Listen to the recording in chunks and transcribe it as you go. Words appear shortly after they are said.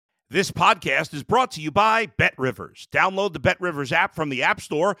This podcast is brought to you by BetRivers. Download the BetRivers app from the App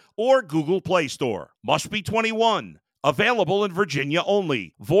Store or Google Play Store. Must be 21. Available in Virginia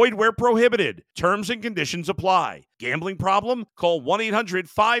only. Void where prohibited. Terms and conditions apply. Gambling problem? Call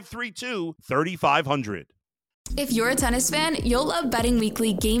 1-800-532-3500. If you're a tennis fan, you'll love Betting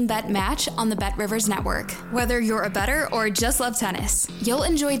Weekly Game Bet Match on the BetRivers Network. Whether you're a bettor or just love tennis, you'll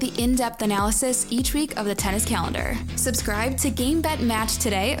enjoy the in-depth analysis each week of the tennis calendar. Subscribe to Game Bet Match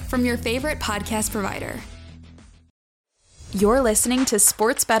today from your favorite podcast provider. You're listening to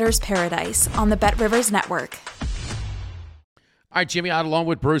Sports Bettor's Paradise on the BetRivers Network. All right, Jimmy, out along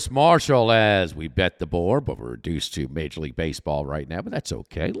with Bruce Marshall as we bet the board, but we're reduced to Major League Baseball right now, but that's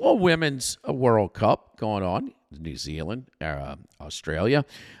okay. A little Women's World Cup going on, New Zealand, Australia,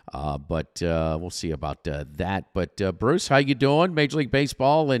 but we'll see about that. But, Bruce, how you doing? Major League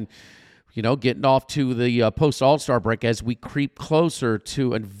Baseball and, you know, getting off to the post-All-Star break as we creep closer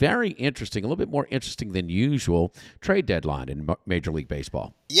to a very interesting, a little bit more interesting than usual, trade deadline in Major League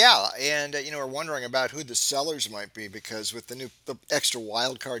Baseball. Yeah, and we're wondering about who the sellers might be because with the extra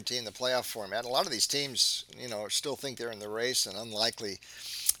wild card team, the playoff format, a lot of these teams, still think they're in the race and unlikely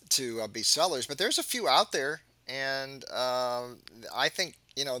to be sellers. But there's a few out there, and I think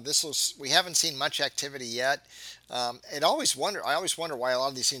we haven't seen much activity yet. I always wonder why a lot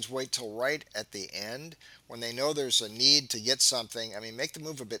of these teams wait till right at the end when they know there's a need to get something. I mean, make the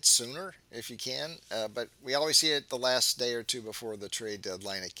move a bit sooner if you can, but we always see it the last day or two before the trade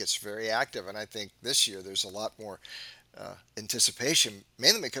deadline. It gets very active, and I think this year there's a lot more anticipation,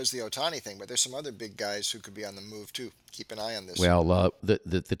 mainly because of the Ohtani thing, but there's some other big guys who could be on the move too. Keep an eye on this. Well,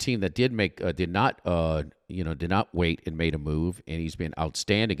 the team that did not wait and made a move, and he's been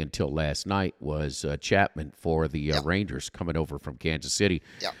outstanding until last night, was Chapman for the Rangers coming over from Kansas City.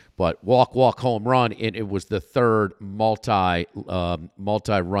 Yeah. But walk home run, and it was the third multi-run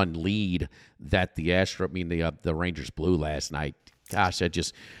lead that the Rangers blew last night. Gosh,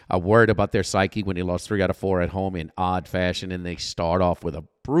 I worried about their psyche when they lost 3 out of 4 at home in odd fashion, and they start off with a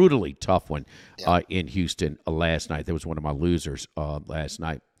brutally tough one in Houston last night. That was one of my losers last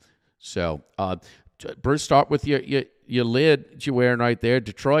night. So, Bruce, start with your lid that you're wearing right there,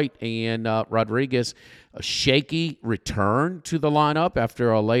 Detroit and Rodriguez. A shaky return to the lineup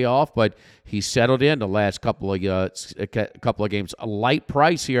after a layoff, but he settled in the last couple of games. A light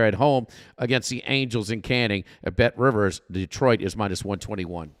price here at home against the Angels in Canning. At BetRivers, Detroit is minus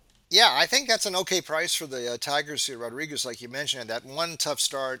 121. Yeah, I think that's an okay price for the Tigers here. Rodriguez, like you mentioned, had that one tough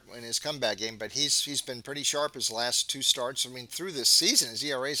start in his comeback game, but he's been pretty sharp his last 2 starts. I mean, through this season, his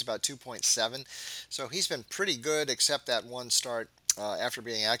ERA is about 2.7, so he's been pretty good except that one start after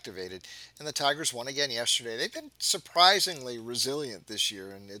being activated. And the Tigers won again yesterday. They've been surprisingly resilient this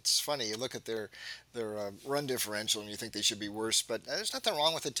year, and it's funny. You look at their run differential and you think they should be worse, but there's nothing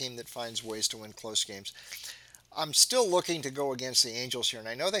wrong with a team that finds ways to win close games. I'm still looking to go against the Angels here, and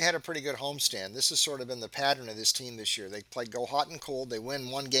I know they had a pretty good homestand. This has sort of been the pattern of this team this year. They go hot and cold. They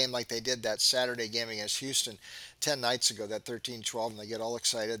win one game like they did that Saturday game against Houston 10 nights ago, that 13-12, and they get all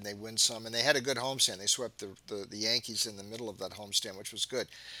excited and they win some. And they had a good homestand. They swept the Yankees in the middle of that homestand, which was good.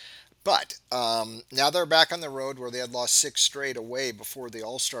 But now they're back on the road where they had lost 6 straight away before the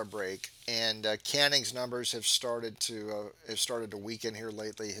All-Star break, and Canning's numbers have started to weaken here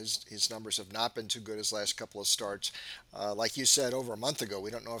lately. His numbers have not been too good his last couple of starts. Like you said over a month ago,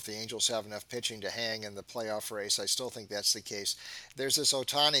 we don't know if the Angels have enough pitching to hang in the playoff race. I still think that's the case. There's this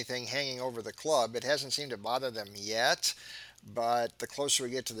Ohtani thing hanging over the club. It hasn't seemed to bother them yet. But the closer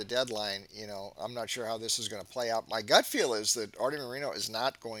we get to the deadline, I'm not sure how this is going to play out. My gut feel is that Artie Moreno is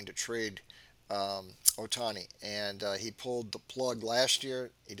not going to trade Ohtani. And he pulled the plug last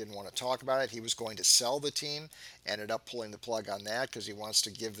year. He didn't want to talk about it. He was going to sell the team. Ended up pulling the plug on that because he wants to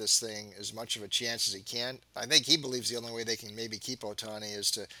give this thing as much of a chance as he can. I think he believes the only way they can maybe keep Ohtani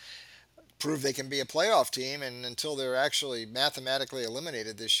is to prove they can be a playoff team. And until they're actually mathematically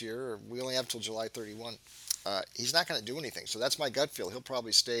eliminated this year, we only have till July 31. He's not going to do anything. So that's my gut feel. He'll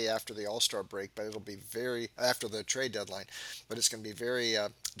probably stay after the All-Star break, but it'll be after the trade deadline. But it's going to be very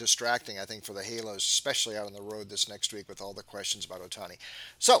distracting, I think, for the Halos, especially out on the road this next week with all the questions about Ohtani.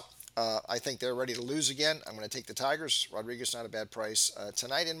 So I think they're ready to lose again. I'm going to take the Tigers. Rodriguez, not a bad price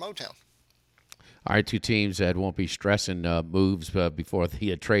tonight in Motown. All right, 2 teams that won't be stressing moves before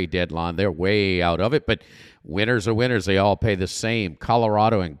the trade deadline. They're way out of it, but winners are winners. They all pay the same.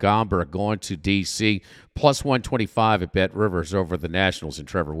 Colorado and Gomber going to D.C. plus 125 at BetRivers over the Nationals and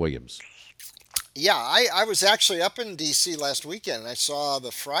Trevor Williams. Yeah, I was actually up in D.C. last weekend, and I saw the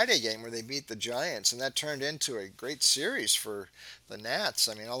Friday game where they beat the Giants, and that turned into a great series for the Nats.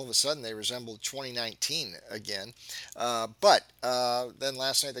 I mean, all of a sudden they resembled 2019 again. But then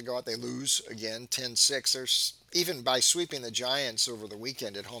last night they go out, they lose again, 10-6. There's even by sweeping the Giants over the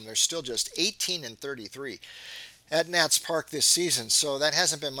weekend at home, they're still just 18-33 at Nats Park this season, so that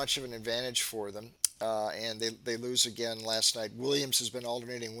hasn't been much of an advantage for them. And they lose again last night. Williams has been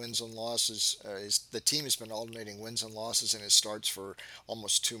alternating wins and losses. The team has been alternating wins and losses in his starts for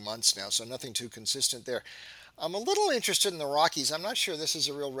almost 2 months now, so nothing too consistent there. I'm a little interested in the Rockies. I'm not sure this is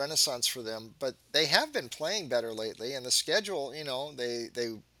a real renaissance for them, but they have been playing better lately. And the schedule,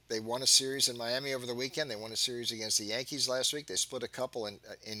 they won a series in Miami over the weekend. They won a series against the Yankees last week. They split a couple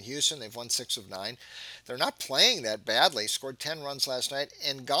in Houston. They've won 6 of 9. They're not playing that badly. Scored 10 runs last night.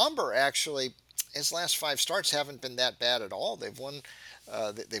 And Gomber actually, his last 5 starts haven't been that bad at all. They've won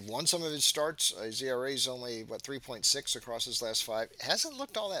some of his starts. His ERA is only 3.6 across his last 5. It hasn't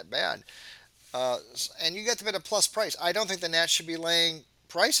looked all that bad. And you get the bit of plus price. I don't think the Nats should be laying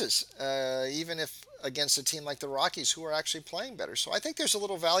prices, even if against a team like the Rockies, who are actually playing better. So I think there's a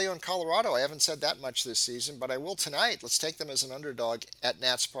little value in Colorado. I haven't said that much this season, but I will tonight. Let's take them as an underdog at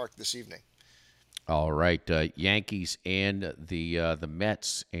Nats Park this evening. All right, Yankees and the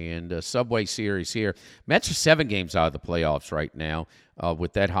Mets and Subway Series here. Mets are 7 games out of the playoffs right now.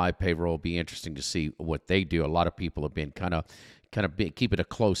 With that high payroll, it'll be interesting to see what they do. A lot of people have been kind of keeping a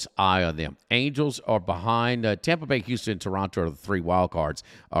close eye on them. Angels are behind Tampa Bay, Houston, and Toronto are the 3 wild cards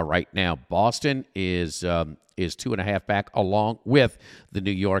right now. Boston is 2.5 back, along with the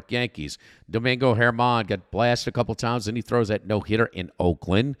New York Yankees. Domingo Germán got blasted a couple times, and he throws that no-hitter in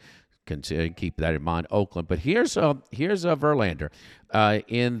Oakland. Keep that in mind, Oakland. But here's Verlander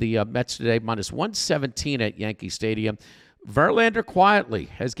in the Mets today, minus 117 at Yankee Stadium. Verlander quietly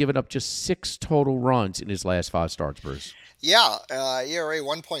has given up just 6 total runs in his last 5 starts, Bruce. Yeah, ERA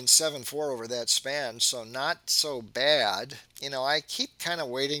 1.74 over that span, so not so bad. I keep kind of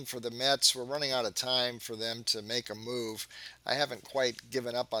waiting for the Mets. We're running out of time for them to make a move. I haven't quite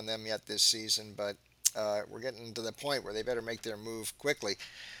given up on them yet this season, but we're getting to the point where they better make their move quickly.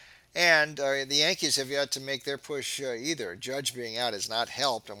 And the Yankees have yet to make their push either. Judge being out has not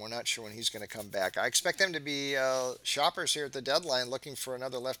helped, and we're not sure when he's going to come back. I expect them to be shoppers here at the deadline looking for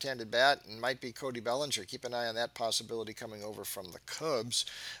another left-handed bat, and might be Cody Bellinger. Keep an eye on that possibility coming over from the Cubs.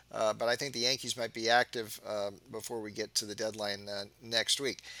 But I think the Yankees might be active before we get to the deadline next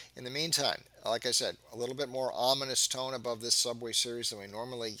week. In the meantime, like I said, a little bit more ominous tone above this Subway Series than we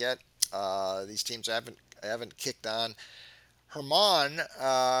normally get. These teams haven't kicked on. Germán,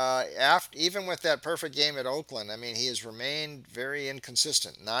 even with that perfect game at Oakland, I mean, he has remained very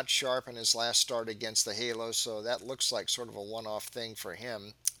inconsistent, not sharp in his last start against the Halos, so that looks like sort of a one-off thing for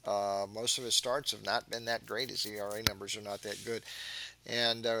him. Most of his starts have not been that great. His ERA numbers are not that good.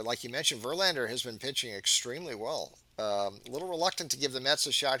 And like you mentioned, Verlander has been pitching extremely well. A little reluctant to give the Mets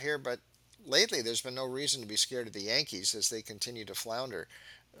a shot here, but lately there's been no reason to be scared of the Yankees as they continue to flounder.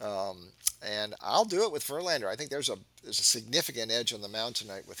 And I'll do it with Verlander. I think there's a significant edge on the mound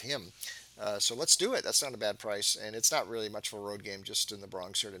tonight with him. So let's do it. That's not a bad price, and it's not really much of a road game, just in the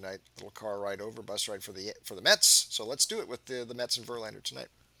Bronx here tonight. Little car ride over, bus ride for the Mets. So let's do it with the Mets and Verlander tonight.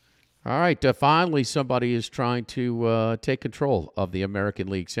 All right, finally somebody is trying to take control of the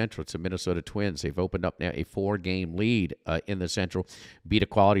American League Central. It's the Minnesota Twins. They've opened up now a 4-game lead in the Central. Beat a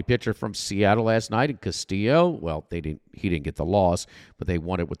quality pitcher from Seattle last night in Castillo. Well, he didn't get the loss, but they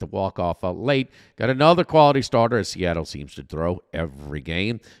won it with the walk-off late. Got another quality starter, as Seattle seems to throw every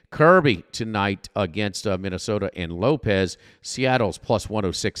game. Kirby tonight against Minnesota, and Lopez. Seattle's plus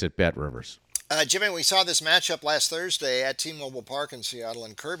 106 at Bet Rivers. Jimmy, we saw this matchup last Thursday at T-Mobile Park in Seattle,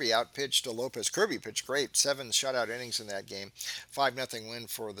 and Kirby outpitched Lopez. Kirby pitched great, 7 shutout innings in that game, 5-0 win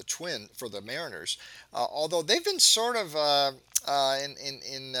for the Mariners. Although they've been sort of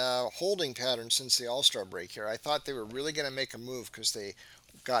in holding pattern since the All-Star break here. I thought they were really going to make a move because they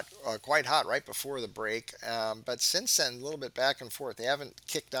got quite hot right before the break, but since then, a little bit back and forth. They haven't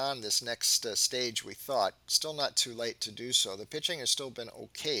kicked on this next stage, we thought. Still not too late to do so. The pitching has still been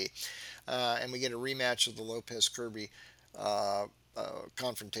okay, and we get a rematch of the Lopez-Kirby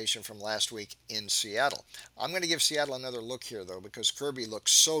confrontation from last week in Seattle. I'm going to give Seattle another look here, though, because Kirby looked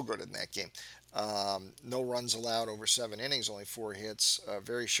so good in that game. No runs allowed over 7 innings, only 4 hits,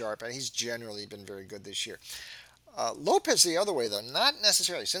 very sharp, and he's generally been very good this year. Lopez the other way, though, not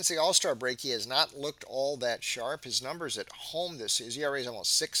necessarily. Since the All-Star break, he has not looked all that sharp. His numbers at home this season, his ERA is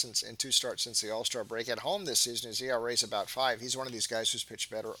almost 6 in 2 starts since the All-Star break. At home this season, his ERA is about 5. He's one of these guys who's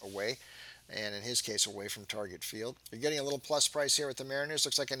pitched better away. and in his case, away from Target Field. You're getting a little plus price here with the Mariners.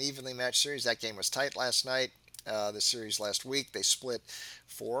 Looks like an evenly matched series. That game was tight last night. The series last week, they split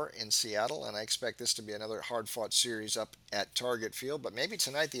 4 in Seattle, and I expect this to be another hard-fought series up at Target Field. But maybe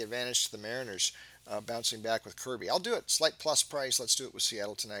tonight the advantage to the Mariners, bouncing back with Kirby. I'll do it. Slight plus price. Let's do it with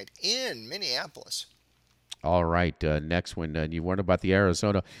Seattle tonight in Minneapolis. All right, next one. You warned about the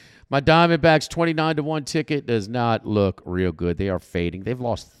Arizona. My Diamondbacks 29-1 ticket does not look real good. They are fading. They've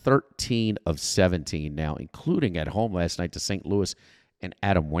lost 13 of 17 now, including at home last night to St. Louis and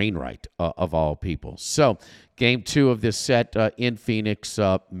Adam Wainwright, of all people. So, game 2 of this set in Phoenix.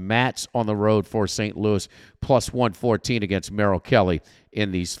 Mats on the road for St. Louis, plus 114 against Merrill Kelly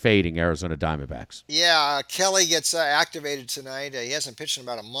in these fading Arizona Diamondbacks. Yeah, Kelly gets activated tonight. He hasn't pitched in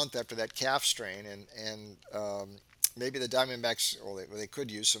about a month after that calf strain, and maybe the Diamondbacks, well, they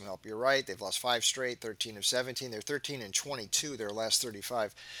could use some help. You're right. They've lost 5 straight, 13 of 17. They're 13 and 22, their last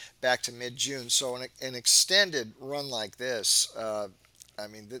 35 back to mid-June. So an extended run like this,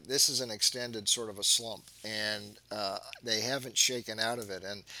 this is an extended sort of a slump, and they haven't shaken out of it.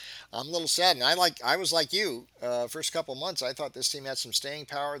 And I'm a little sad. And I was like you. First couple months, I thought this team had some staying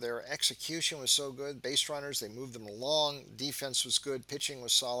power. Their execution was so good. Base runners, they moved them along. Defense was good. Pitching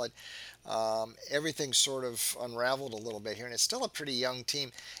was solid. Everything sort of unraveled a little bit here, and it's still a pretty young team.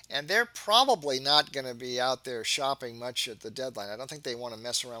 And they're probably not going to be out there shopping much at the deadline. I don't think they want to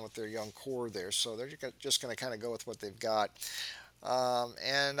mess around with their young core there. So they're just going to kind of go with what they've got.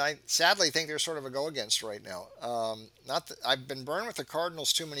 And I sadly think they're sort of a go-against right now. I've been burned with the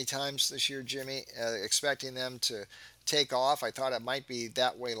Cardinals too many times this year, Jimmy, expecting them to take off. I thought it might be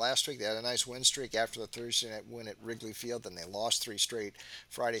that way last week. They had a nice win streak after the Thursday night win at Wrigley Field, and they lost 3 straight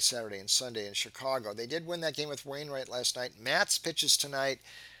Friday, Saturday, and Sunday in Chicago. They did win that game with Wainwright last night. Mats pitches tonight.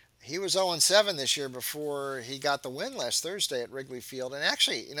 He was 0-7 this year before he got the win last Thursday at Wrigley Field. And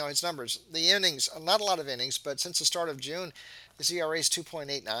actually, his numbers, the innings, not a lot of innings, but since the start of June, his ERA is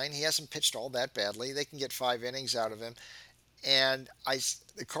 2.89. He hasn't pitched all that badly. They can get 5 innings out of him. And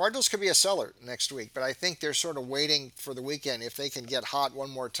the Cardinals could be a seller next week, but I think they're sort of waiting for the weekend. If they can get hot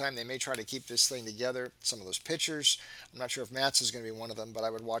one more time, they may try to keep this thing together. Some of those pitchers, I'm not sure if Mats is going to be one of them, but I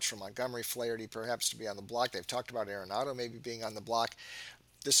would watch for Montgomery, Flaherty perhaps to be on the block. They've talked about Arenado maybe being on the block.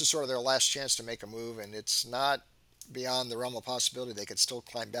 This is sort of their last chance to make a move, and it's not beyond the realm of possibility they could still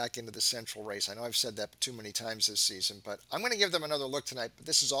climb back into the Central race. I know I've said that too many times this season, but I'm going to give them another look tonight. But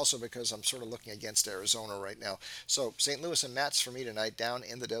this is also because I'm sort of looking against Arizona right now. So St. Louis and Mats for me tonight down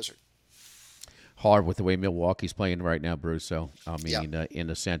in the desert. Hard with the way Milwaukee's playing right now, Bruce. So, Yeah. In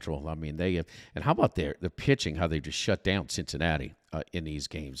the Central, they have. And how about the pitching, how they've just shut down Cincinnati in these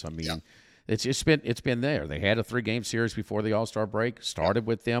games? Yeah. It's been there. They had a 3-game series before the All-Star break. Started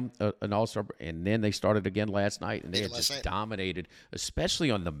with them an All-Star, and then they started again last night, and they had just dominated,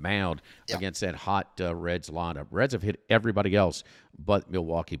 especially on the mound against that hot Reds lineup. Reds have hit everybody else but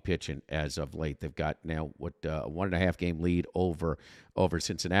Milwaukee pitching as of late. They've got now a 1.5-game lead over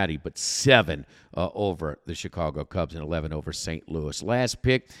Cincinnati, but 7 over the Chicago Cubs and 11 over St. Louis. Last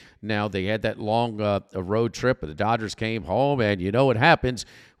pick. Now they had that long road trip, but the Dodgers came home, and you know what happens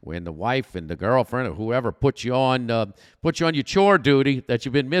when the wife and the girlfriend or whoever put you on your chore duty that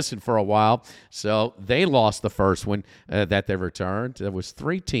you've been missing for a while. So they lost the first one that they returned. There was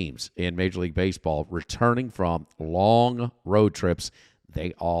 3 teams in Major League Baseball returning from long road trips.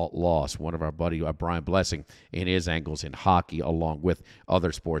 They all lost. One of our buddy, Brian Blessing, in his angles in hockey, along with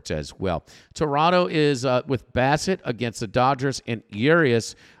other sports as well. Toronto is with Bassett against the Dodgers, and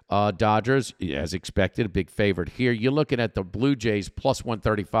Urias. Dodgers, as expected, a big favorite here. You're looking at the Blue Jays plus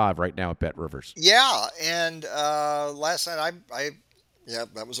 135 right now at Bet Rivers. Yeah, and last night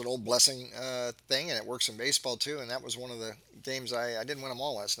that was an old Blessing thing, and it works in baseball too. And that was one of the games I didn't win them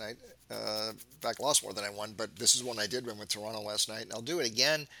all last night. In fact, lost more than I won, but this is one I did win with Toronto last night, and I'll do it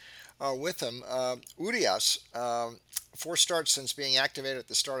again with him. Urias, 4 starts since being activated at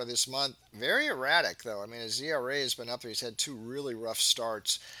the start of this month. Very erratic, though. I mean, his ERA has been up there. He's had 2 really rough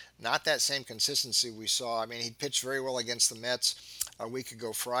starts. Not that same consistency we saw. I mean, he pitched very well against the Mets a week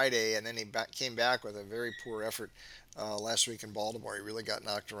ago Friday, and then he came back with a very poor effort last week in Baltimore. He really got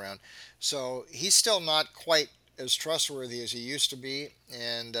knocked around. So he's still not quite as trustworthy as he used to be,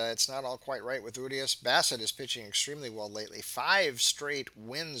 and it's not all quite right with Urias. Bassett is pitching extremely well lately. 5 straight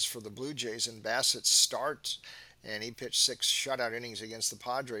wins for the Blue Jays in Bassett's starts, and he pitched 6 shutout innings against the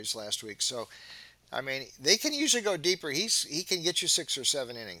Padres last week. So, I mean, they can usually go deeper. He can get you 6 or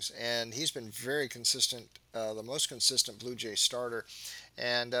 7 innings, and he's been very consistent, the most consistent Blue Jay starter.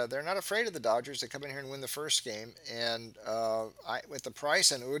 And they're not afraid of the Dodgers. They come in here and win the first game. And with the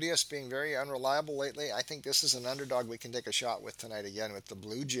price and Urias being very unreliable lately, I think this is an underdog we can take a shot with tonight again with the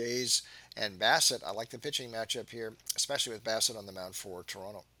Blue Jays and Bassett. I like the pitching matchup here, especially with Bassett on the mound for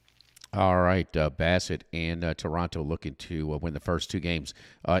Toronto. All right, Bassett and Toronto looking to win the first two games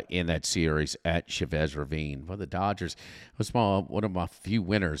in that series at Chavez Ravine. Well, the Dodgers was one of my few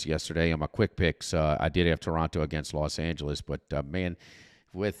winners yesterday on my quick picks. I did have Toronto against Los Angeles, but man,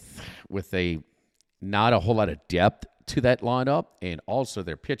 with a not a whole lot of depth to that lineup, and also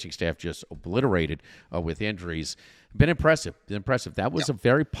their pitching staff just obliterated with injuries. Been impressive. That was a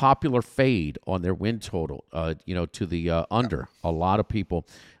very popular fade on their win total, to the under. A lot of people.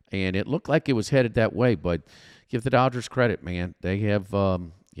 And it looked like it was headed that way, but give the Dodgers credit, man. They have,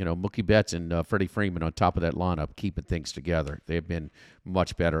 Mookie Betts and Freddie Freeman on top of that lineup keeping things together. They've been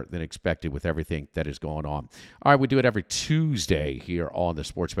much better than expected with everything that is going on. All right, we do it every Tuesday here on the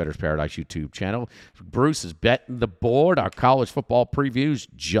Sports Bettor's Paradise YouTube channel. Bruce is betting the board. Our college football previews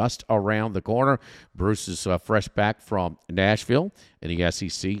just around the corner. Bruce is fresh back from Nashville in the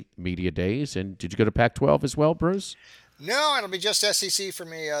SEC Media Days. And did you go to Pac-12 as well, Bruce? No, it'll be just SEC for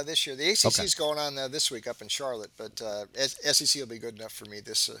me this year. The ACC is going on this week up in Charlotte, but SEC will be good enough for me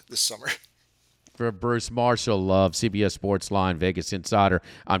this summer. For Bruce Marshall of CBS Sports Line, Vegas Insider,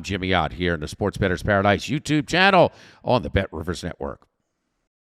 I'm Jimmy Ott here in the Sports Bettor's Paradise YouTube channel on the Bet Rivers Network.